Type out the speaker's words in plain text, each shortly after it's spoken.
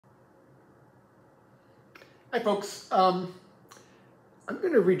Hi folks, I'm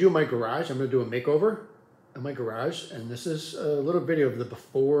going to redo my garage. I'm going to do a makeover of my garage, and this is a little video of the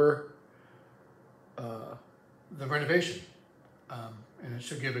before the renovation, and it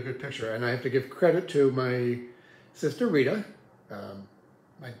should give a good picture. And I have to give credit to my sister Rita.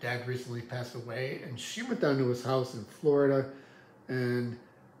 My dad recently passed away, and she went down to his house in Florida and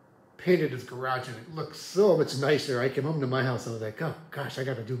painted his garage, and it looked so much nicer. I came home to my house, I was like, oh gosh, I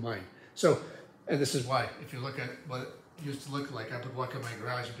got to do mine. So, and this is why, if you look at what it used to look like, I would walk in my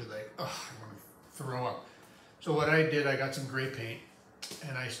garage and be like, oh, I want to throw up. So what I did, I got some gray paint,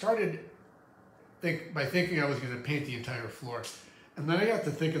 and I started by thinking I was going to paint the entire floor. And then I got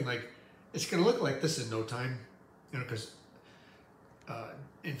to thinking, like, it's going to look like this in no time, you know, because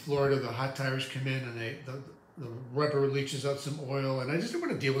in Florida, the hot tires come in and the rubber leaches out some oil, and I just didn't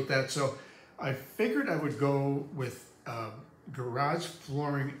want to deal with that. So I figured I would go with Garage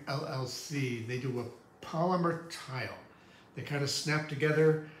Flooring LLC. They do a polymer tile. They kind of snap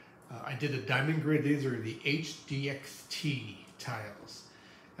together. I did a diamond grid. These are the HDXT tiles.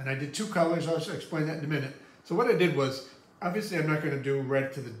 And I did two colors. I'll explain that in a minute. So what I did was, obviously I'm not going to do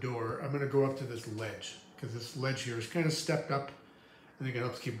right to the door. I'm going to go up to this ledge, because this ledge here is kind of stepped up. I think it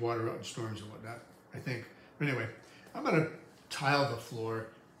helps keep water out in storms and whatnot, I think. But anyway, I'm going to tile the floor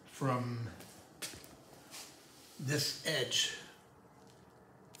from this edge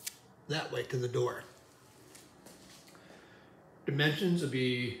that way to the door. Dimensions will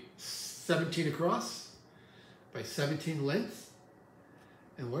be 17 across by 17 length.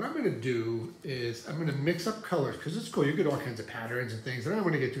 And what I'm going to do is I'm going to mix up colors, because it's cool. You get all kinds of patterns and things. I don't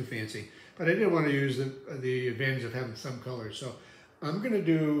want to get too fancy, but I did want to use the advantage of having some colors. So I'm going to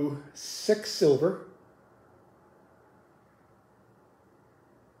do 6 silver,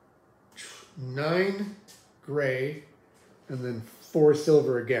 9 gray, and then 4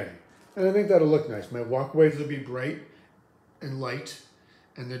 silver again. And I think that'll look nice. My walkways will be bright and light,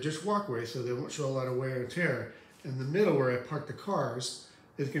 and they're just walkways, so they won't show a lot of wear and tear. In the middle where I park the cars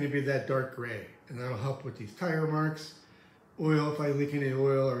is going to be that dark gray, and that'll help with these tire marks, oil if I leak any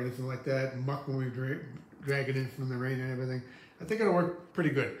oil or anything like that, muck when we drag it in from the rain and everything. I think it'll work pretty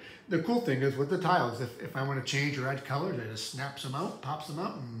good. The cool thing is with the tiles, if I want to change or add colors, I just snaps them out, pops them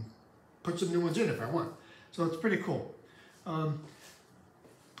out, and put some new ones in if I want. So it's pretty cool.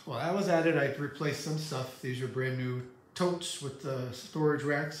 While I was at it, I replaced some stuff. These are brand new totes with storage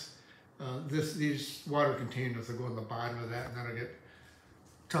racks. These water containers will go on the bottom of that, and that'll get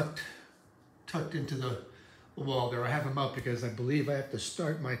tucked into the wall there. I have them out because I believe I have to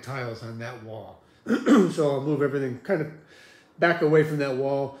start my tiles on that wall. So I'll move everything kind of back away from that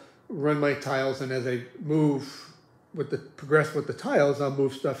wall, run my tiles, and as I progress with the tiles, I'll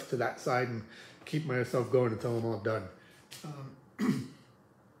move stuff to that side and keep myself going until I'm all done.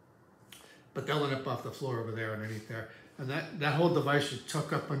 But they'll end up off the floor over there underneath there. And that whole device should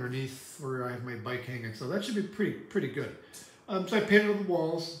tuck up underneath where I have my bike hanging. So that should be pretty good. So I painted the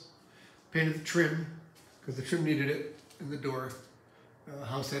walls, painted the trim, because the trim needed it in the door. The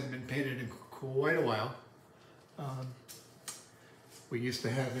house hadn't been painted in quite a while. We used to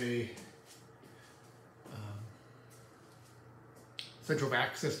have a central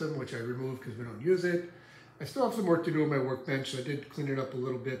vac system, which I removed because we don't use it. I still have some work to do on my workbench. I did clean it up a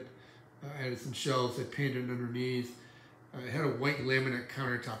little bit. I added some shelves. I painted underneath. I had a white laminate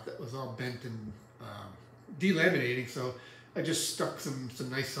countertop that was all bent and delaminating, so I just stuck some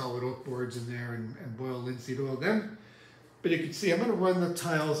nice solid oak boards in there and boiled linseed oil them. But you can see I'm going to run the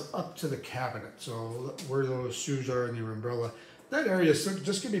tiles up to the cabinet, so where those shoes are in your umbrella. That area is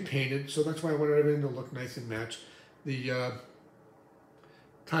just going to be painted, so that's why I wanted everything to look nice and match. The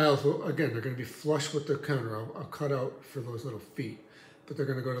tiles, again, they're going to be flush with the counter. I'll cut out for those little feet, but they're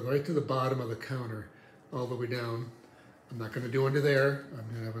going to go right to the bottom of the counter all the way down. I'm not going to do under there. I'm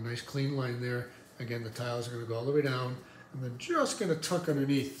going to have a nice clean line there. Again, the tiles are going to go all the way down. I'm then just going to tuck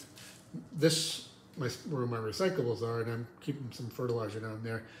underneath this, where my recyclables are, and I'm keeping some fertilizer down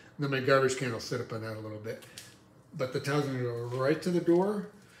there. And then my garbage can will sit up on that a little bit. But the tiles are going to go right to the door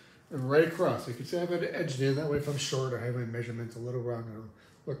and right across. So you can see I've got it edged in. That way if I'm short, I have my measurements a little wrong, it'll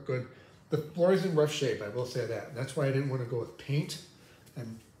look good. The floor is in rough shape, I will say that. That's why I didn't want to go with paint.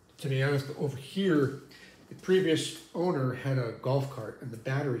 And to be honest, over here, the previous owner had a golf cart and the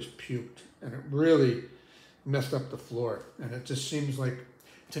batteries puked, and it really messed up the floor. And it just seems like,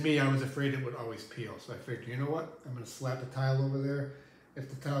 to me, I was afraid it would always peel. So I figured, you know what? I'm going to slap a tile over there. If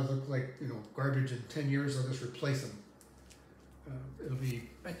the tiles look like, you know, garbage in 10 years, I'll just replace them. It'll be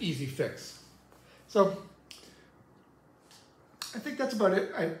an easy fix. So I think that's about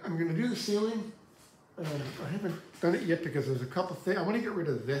it. I'm going to do the ceiling. I haven't done it yet because there's a couple things. I want to get rid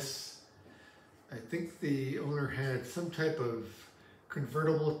of this I think the owner had some type of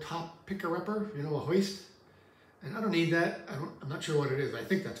convertible top picker-upper, you know, a hoist. And I don't need that. I'm not sure what it is. I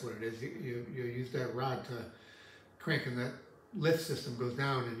think that's what it is. You use that rod to crank and that lift system goes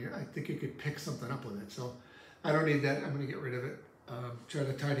down, and I think you could pick something up with it. So I don't need that. I'm going to get rid of it. Try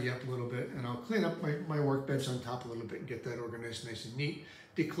to tidy up a little bit, and I'll clean up my workbench on top a little bit and get that organized nice and neat.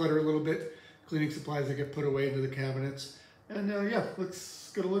 Declutter a little bit. Cleaning supplies that get put away into the cabinets. And yeah,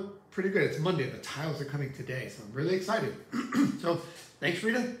 looks going to look pretty good. It's Monday. The tiles are coming today, so I'm really excited. So thanks,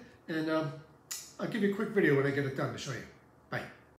 Rita. And I'll give you a quick video when I get it done to show you.